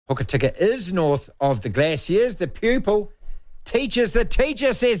Hooker ticket is north of the glaciers. The pupil teaches the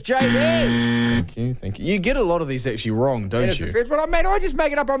teacher, says JD. Thank you. You get a lot of these actually wrong, don't you? Well, mate, I just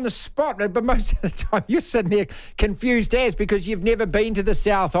make it up on the spot, but most of the time you're sitting there confused as because you've never been to the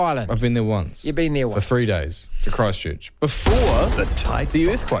South Island. I've been there once. You've been there once. For 3 days to Christchurch. Before the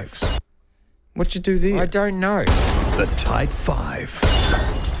earthquakes. What'd you do there? I don't know. The Tide 5.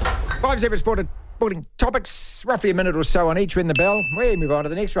 5 separate sporting topics, roughly a minute or so on each. Ring the bell. We move on to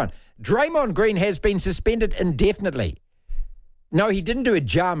the next one. Draymond Green has been suspended indefinitely. No, he didn't do a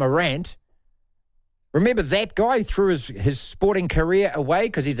Ja Morant. Remember that guy who threw his sporting career away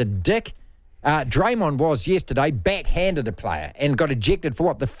because he's a dick? Draymond was yesterday backhanded a player and got ejected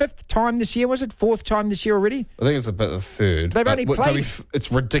for the 5th time this year, was it? 4th time this year already? I think it's about the 3rd. They've only played...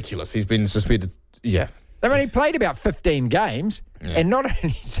 It's ridiculous. He's been suspended. Yeah. They've only played about 15 games. Yeah. And not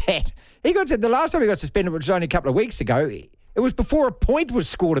only that, the last time he got suspended, which was only a couple of weeks ago, it was before a point was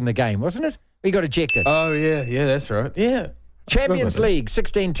scored in the game, wasn't it? He got ejected. Oh, yeah. Yeah, that's right. Yeah. Champions League,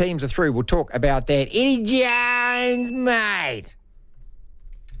 16 teams are through. We'll talk about that. Eddie Jones, mate.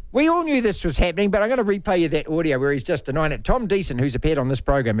 We all knew this was happening, but I'm going to replay you that audio where he's just denying it. Tom Decent, who's appeared on this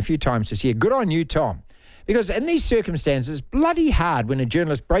program a few times this year, good on you, Tom. Because in these circumstances, bloody hard when a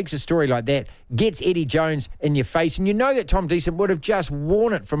journalist breaks a story like that, gets Eddie Jones in your face, and you know that Tom Decent would have just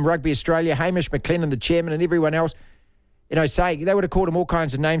worn it from Rugby Australia, Hamish McLennan, the chairman, and everyone else, saying they would have called him all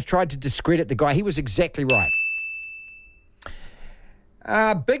kinds of names, tried to discredit the guy. He was exactly right.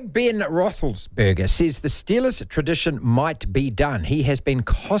 Big Ben Roethlisberger says the Steelers tradition might be done. He has been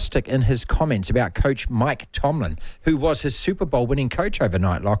caustic in his comments about coach Mike Tomlin, who was his Super Bowl winning coach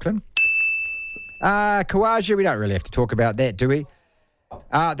overnight, Lachlan. Kawaja, we don't really have to talk about that, do we?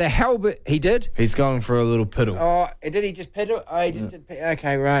 He did? He's going for a little piddle. Oh, did he just piddle? Oh, he just did.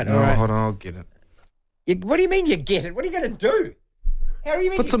 Okay, right, all no, right. Hold on, I'll get it. What do you mean you get it? What are you going to do? How do you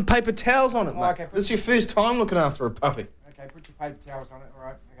mean? Put some paper towels on it, mate. Okay, this is your first time looking after a puppy. Okay, put your paper towels on it. All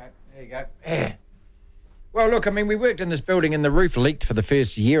right, okay, there you go. Yeah. Well, look, we worked in this building and the roof leaked for the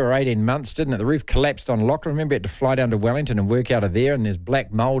first year or 18 months, didn't it? The roof collapsed on Lachlan. Remember, we had to fly down to Wellington and work out of there, and there's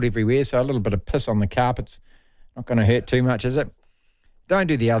black mould everywhere, so a little bit of piss on the carpets. Not going to hurt too much, is it? Don't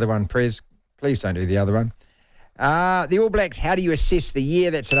do the other one, Prez. Please don't do the other one. The All Blacks, how do you assess the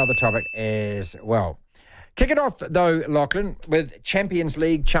year? That's another topic as well. Kick it off, though, Lachlan, with Champions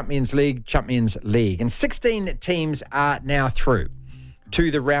League. And 16 teams are now through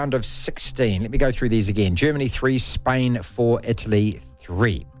to the round of 16. Let me go through these again. Germany 3, Spain 4, Italy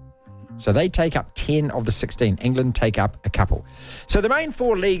 3. So they take up 10 of the 16. England take up a couple. So the main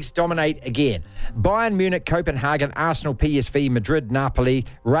 4 leagues dominate again. Bayern Munich, Copenhagen, Arsenal, PSV, Madrid, Napoli,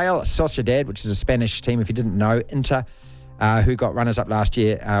 Real Sociedad, which is a Spanish team if you didn't know, Inter, who got runners-up last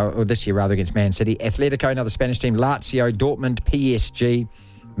year, or this year rather, against Man City. Atletico, another Spanish team. Lazio, Dortmund, PSG,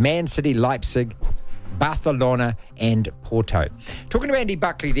 Man City, Leipzig, Barcelona and Porto. Talking to Andy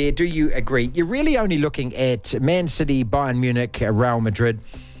Buckley there, do you agree? You're really only looking at Man City, Bayern Munich, Real Madrid,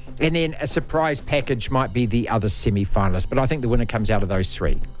 and then a surprise package might be the other semi-finalists. But I think the winner comes out of those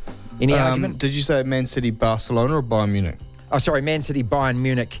 3. Any argument? Did you say Man City, Barcelona or Bayern Munich? Oh, sorry, Man City, Bayern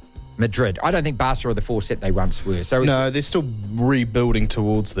Munich, Madrid. I don't think Barca are the 4 set they once were. So no, they're still rebuilding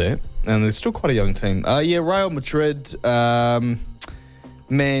towards that, and they're still quite a young team. Real Madrid,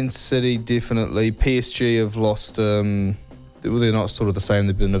 Man City, definitely. PSG have lost. They're not sort of the same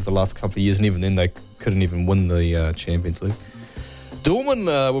they've been over the last couple of years, and even then they couldn't even win the Champions League.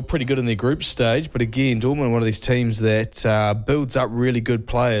 Dortmund were pretty good in their group stage, but again, Dortmund are one of these teams that builds up really good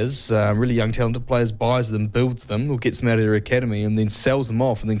players, really young, talented players, buys them, builds them, or gets them out of their academy, and then sells them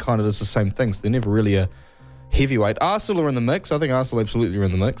off, and then kind of does the same thing. So they're never really a heavyweight. Arsenal are in the mix. I think Arsenal absolutely are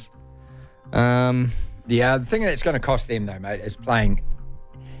in the mix. The thing that's going to cost them, though, mate, is playing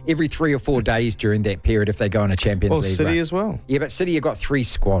every 3 or 4 days during that period if they go on a Champions League City run. As well. Yeah, but City have got 3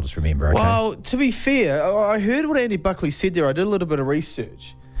 squads, remember, okay? Well, to be fair, I heard what Andy Buckley said there. I did a little bit of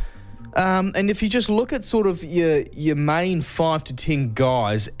research. And if you just look at sort of your main 5 to 10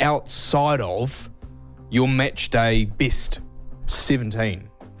 guys outside of your match day best 17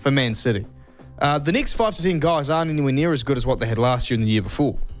 for Man City, the next 5 to 10 guys aren't anywhere near as good as what they had last year and the year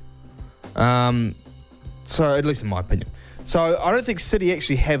before. So, at least in my opinion. So I don't think City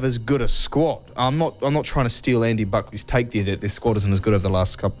actually have as good a squad. I'm not trying to steal Andy Buckley's take there that their squad isn't as good over the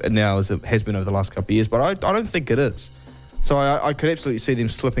last couple now as it has been over the last couple of years, but I don't think it is. So I could absolutely see them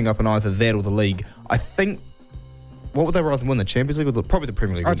slipping up in either that or the league. I think, what would they rather win, the Champions League or probably the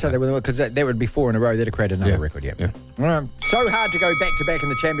Premier League? I'd say they would, because that would be 4 in a row. That'd create another record, yeah. So hard to go back-to-back in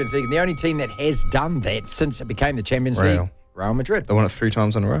the Champions League, and the only team that has done that since it became the Champions League Real Madrid. They won it 3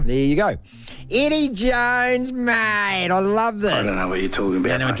 times in a row. There you go. Eddie Jones, mate. I love this. I don't know what you're talking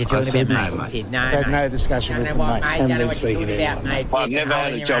about. I don't know what you're talking about, mate. He said, no, I've had no discussion with him, mate. I don't know what you're talking about, mate. I've never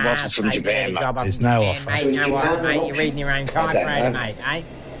had a job offer from Japan, mate. There's no offer. Mate, no offer, mate. You're reading your own typewriter, mate, eh?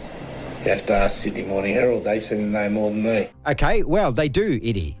 You have to ask Sydney Morning Herald. They seem to know more than me. Okay, well, they do,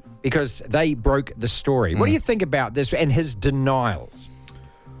 Eddie, because they broke the story. What do you think about this and his denials?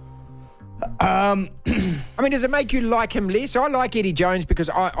 I mean, does it make you like him less? I like Eddie Jones because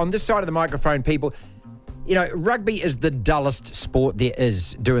on this side of the microphone, people, you know, rugby is the dullest sport there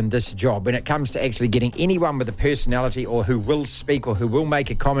is doing this job when it comes to actually getting anyone with a personality or who will speak or who will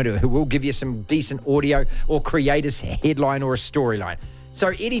make a comment or who will give you some decent audio or create a headline or a storyline. So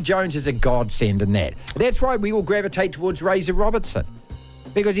Eddie Jones is a godsend in that. That's why we all gravitate towards Razor Robertson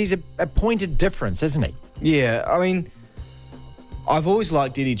because he's a pointed difference, isn't he? Yeah, I mean, I've always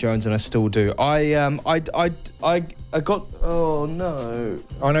liked Eddie Jones, and I still do. I got. Oh no!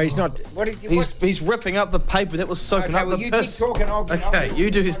 Oh no, he's not. What is he? He's ripping up the paper that was soaking up the you piss. keep talking. Okay,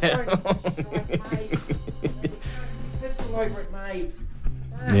 you do that. Pistol over it, mate.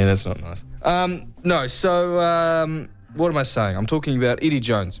 Yeah, that's not nice. No. So, what am I saying? I'm talking about Eddie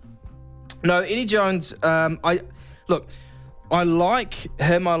Jones. No, Eddie Jones. I like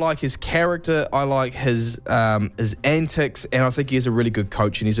him. I like his character. I like his antics, and I think he's a really good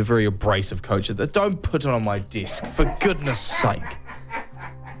coach. And he's a very abrasive coach. Don't put it on my desk, for goodness sake.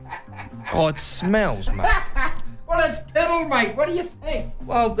 Oh, it smells, mate. Well, it's piddle, mate. What do you think?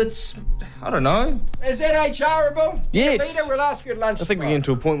 Well, I don't know. Is that HRable? Yes. Peter, we'll ask you at lunch. I think we're getting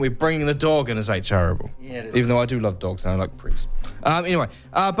to a point where bringing the dog in is HRable. Yeah, it is. Even though I do love dogs and I like prigs. Anyway,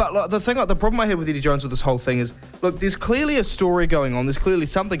 but look, the problem I had with Eddie Jones with this whole thing is, look, there's clearly a story going on. There's clearly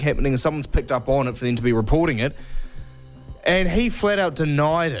something happening and someone's picked up on it for them to be reporting it. And he flat out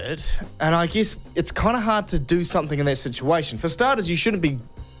denied it. And I guess it's kind of hard to do something in that situation. For starters, you shouldn't be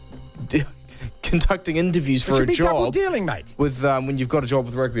conducting interviews for a job. Double dealing, mate. With when you've got a job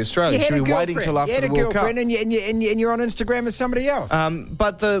with Rugby Australia, you should be waiting till after the World Cup. And you're on Instagram with somebody else.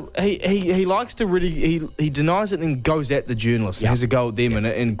 But he likes to really he denies it and then goes at the journalists and has a go at them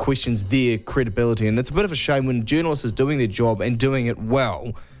and questions their credibility. And it's a bit of a shame when journalists is doing their job and doing it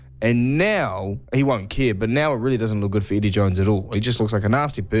well. And now he won't care. But now it really doesn't look good for Eddie Jones at all. He just looks like a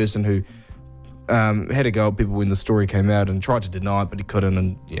nasty person who had a go at people when the story came out and tried to deny it, but he couldn't.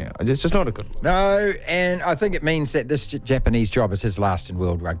 And yeah, it's just not a good look. No, and I think it means that this Japanese job is his last in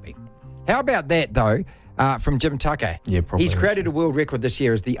world rugby. How about that, though, from Jim Tucker? Yeah, probably. He's created a world record this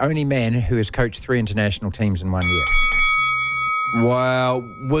year as the only man who has coached 3 international teams in 1 year. Wow,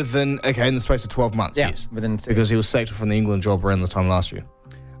 in the space of 12 months, yes. Because he was sacked from the England job around this time last year.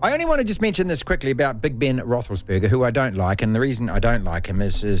 I only want to just mention this quickly about Big Ben Roethlisberger, who I don't like, and the reason I don't like him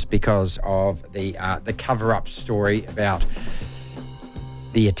is because of the cover-up story about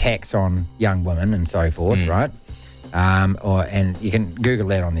the attacks on young women and so forth, right? And you can Google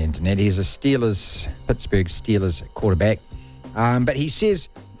that on the internet. He's a Pittsburgh Steelers quarterback, but he says,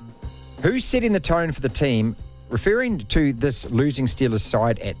 "Who's setting the tone for the team?" Referring to this losing Steelers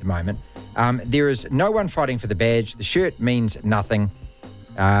side at the moment, there is no one fighting for the badge. The shirt means nothing.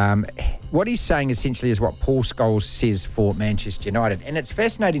 What he's saying essentially is what Paul Scholes says for Manchester United. And it's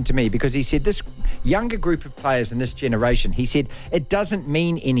fascinating to me because he said this younger group of players in this generation, he said, it doesn't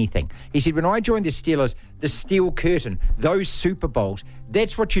mean anything. He said, when I joined the Steelers, the steel curtain, those Super Bowls,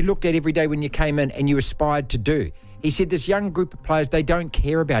 that's what you looked at every day when you came in and you aspired to do. He said this young group of players, they don't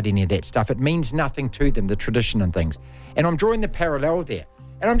care about any of that stuff. It means nothing to them, the tradition and things. And I'm drawing the parallel there.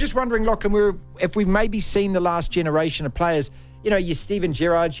 And I'm just wondering, Lachlan, if we've maybe seen the last generation of players, you know, your Steven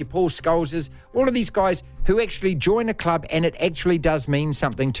Gerrards, your Paul Scholeses, all of these guys who actually join a club and it actually does mean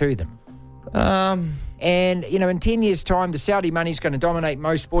something to them. And, you know, in 10 years' time, the Saudi money's going to dominate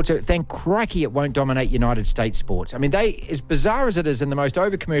most sports. Thank crikey it won't dominate United States sports. I mean, as bizarre as it is in the most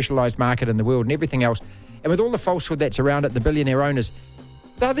over-commercialised market in the world and everything else, and with all the falsehood that's around it, the billionaire owners,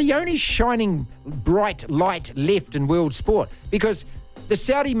 they're the only shining bright light left in world sport because the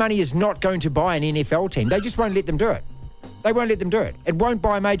Saudi money is not going to buy an NFL team. They just won't let them do it. They won't let them do it. It won't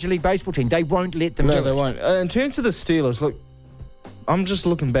buy a Major League Baseball team. They won't let them do it. No, they won't. In terms of the Steelers, look, I'm just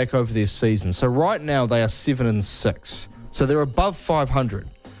looking back over their season. So right now they are 7-6. So they're above 500.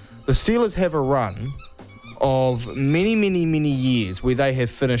 The Steelers have a run of many, many, many years where they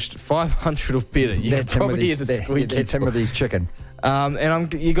have finished 500 or better. You can probably hear the squeaky. That's Timothy's chicken.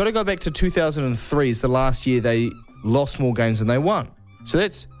 And you got to go back to 2003 is the last year they lost more games than they won. So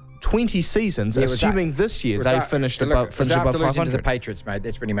that's 20 seasons, assuming this year they finished above 500. Losing to the Patriots, mate.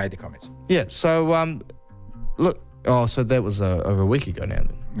 That's when he made the comments. Yeah, so, so that was over a week ago now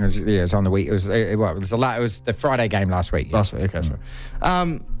then. It was on the week. It was the Friday game last week. Yeah. Last week, okay, sorry.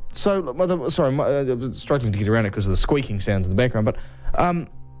 I'm struggling to get around it because of the squeaking sounds in the background. But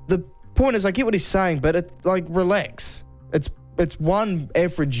the point is, I get what he's saying, but relax. It's one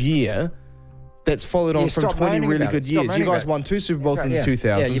average year that's followed on from 20 really good years. You guys won 2 Super Bowls in the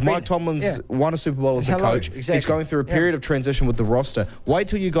 2000s. Mike Tomlin's won a Super Bowl as a coach. Exactly. He's going through a period of transition with the roster. Wait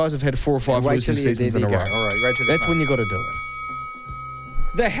till you guys have had 4 or 5 losing seasons in a row. All right, that's when you got to do it.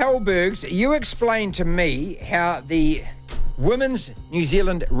 The Hellbergs, you explain to me how the Women's New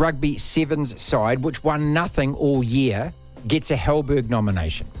Zealand Rugby Sevens side, which won nothing all year, gets a Hellberg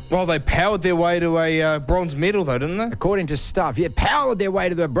nomination. Well, they powered their way to a bronze medal, though, didn't they? According to Stuff, powered their way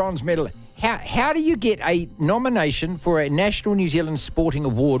to the bronze medal. How do you get a nomination for a National New Zealand Sporting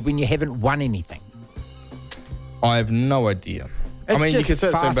Award when you haven't won anything? I have no idea. You could say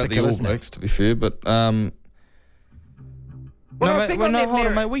the same about the All Blacks, to be fair, but... hold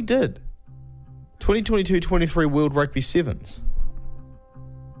on, mate, we did. 2022-23 World Rugby Sevens.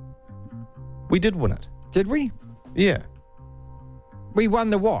 We did win it. Did we? Yeah. We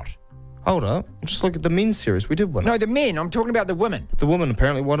won the what? Hold up. Just look at the men's series. We did win it. No, the men. I'm talking about the women. The women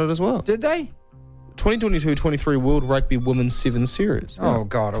apparently won it as well. Did they? 2022-23 World Rugby Women's Sevens Series. Oh,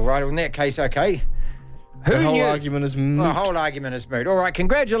 God. All right. In that case, okay. The whole argument is moot. The whole argument is moot. All right.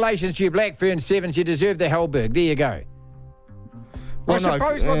 Congratulations to you, Black Fern Sevens. You deserve the Hellberg. There you go. Well, I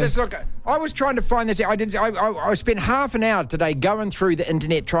suppose what this look. I was trying to find this out. I spent half an hour today going through the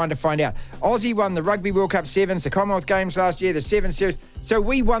internet trying to find out. Aussie won the Rugby World Cup Sevens, the Commonwealth Games last year, the Sevens Series. So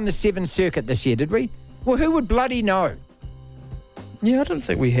we won the Sevens circuit this year, did we? Well, who would bloody know? Yeah, I don't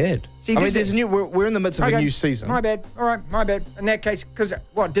think we had. See, there's we're in the midst of a new season. My bad. All right, my bad. In that case, because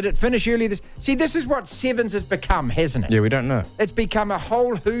did it finish early? This is what Sevens has become, hasn't it? Yeah, we don't know. It's become a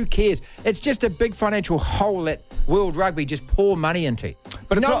whole who cares. It's just a big financial hole that World Rugby just pour money into.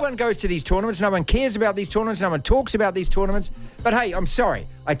 But no one goes to these tournaments. No one cares about these tournaments. No one talks about these tournaments. But hey, I'm sorry.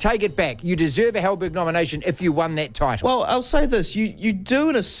 I take it back. You deserve a Hellberg nomination if you won that title. Well, I'll say this. You do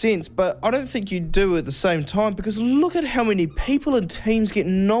in a sense, but I don't think you do at the same time because look at how many people and teams get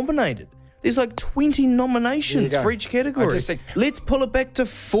nominated. There's like 20 nominations for each category. Let's pull it back to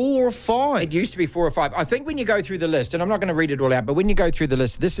 4 or 5. It used to be 4 or 5. I think when you go through the list, and I'm not going to read it all out, but when you go through the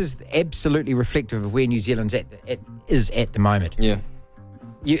list, this is absolutely reflective of where New Zealand's is at the moment. Yeah.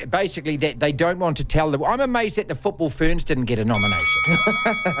 Basically, that they don't want to tell them. I'm amazed that the football ferns didn't get a nomination.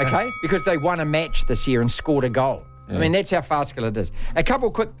 Okay? Because they won a match this year and scored a goal. Yeah. I mean, that's how farcical it is. A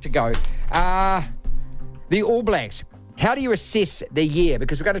couple quick to go. The All Blacks. How do you assess the year?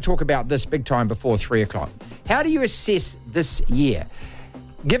 Because we're going to talk about this big time before 3 o'clock. How do you assess this year?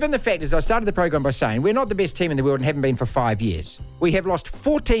 Given the fact, as I started the program by saying, we're not the best team in the world and haven't been for 5 years. We have lost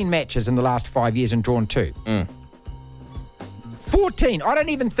 14 matches in the last 5 years and drawn 2. 14. I don't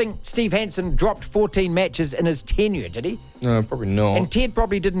even think Steve Hansen dropped 14 matches in his tenure, did he? No, probably not. And Ted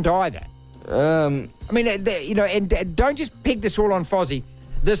probably didn't either. I mean, and don't just peg this all on Fozzie.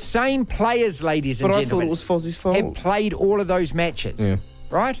 The same players, ladies and gentlemen. But I thought it was Fozzie's fault. Have played all of those matches,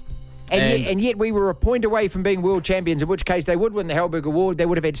 right? And yet we were a point away from being world champions, in which case they would win the Hellberg Award. They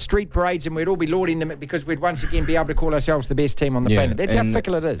would have had street parades and we'd all be lauding them because we'd once again be able to call ourselves the best team on the planet. That's how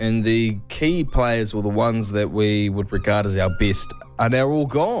fickle it is. And the key players were the ones that we would regard as our best are now all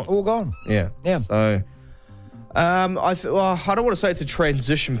gone. All gone. Yeah. So... I don't want to say it's a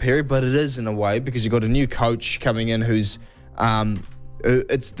transition period, but it is in a way because you've got a new coach coming in who's...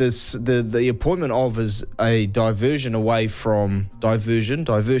 it's the appointment of is a diversion away from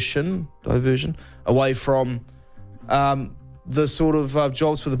away from the sort of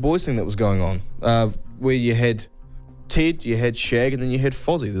jobs for the boys thing that was going on, where you had Ted, you had Shag, and then you had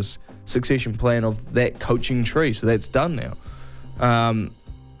Fozzie. This succession plan of that coaching tree, so that's done now.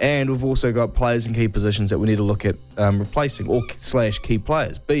 And we've also got players in key positions that we need to look at replacing or / key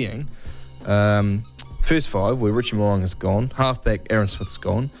players being. First 5, where Richie Mo'unga's gone. Halfback, Aaron Smith's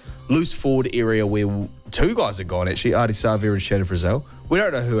gone. Loose forward area where 2 guys are gone, actually. Ardie Savea and Shannon Frizzell. We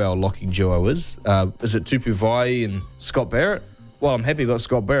don't know who our locking duo is. Is it Tupu Vai and Scott Barrett? Well, I'm happy about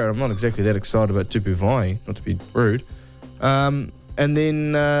Scott Barrett. I'm not exactly that excited about Tupu Vai, not to be rude. And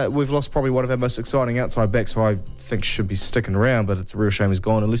then we've lost probably one of our most exciting outside backs who I think should be sticking around, but it's a real shame he's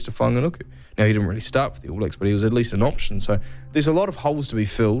gone, and Lester Whanganuku. Now, he didn't really start for the All Blacks, but he was at least an option. So there's a lot of holes to be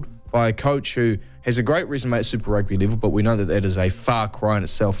filled by a coach who has a great resume at Super Rugby level, but we know that that is a far cry in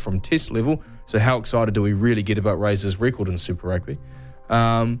itself from Test level. So how excited do we really get about Razor's record in Super Rugby?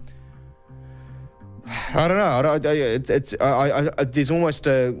 I don't know. There's almost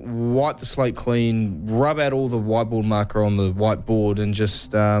a wipe the slate clean, rub out all the whiteboard marker on the whiteboard, and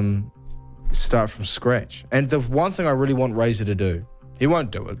just start from scratch. And the one thing I really want Razor to do, He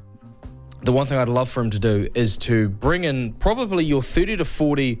won't do it. The one thing I'd love for him to do is to bring in probably your 30 to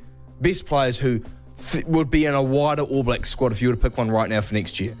 40 best players who would be in a wider All Black squad if you were to pick one right now for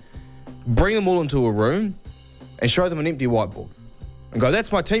next year. Bring them all into a room and show them an empty whiteboard and go,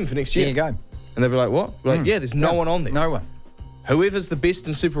 that's my team for next year. There you go. And they'll be like, what? We're like, yeah, there's no one on there. No one. Whoever's the best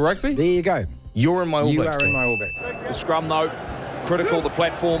in Super Rugby, There you go. you're in my All You Blacks are team. in my All Blacks. The scrum, though, critical, the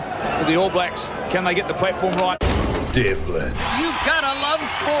platform for the All Blacks. Can they get the platform right? Devlin, You've got to love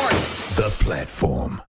sport. the platform.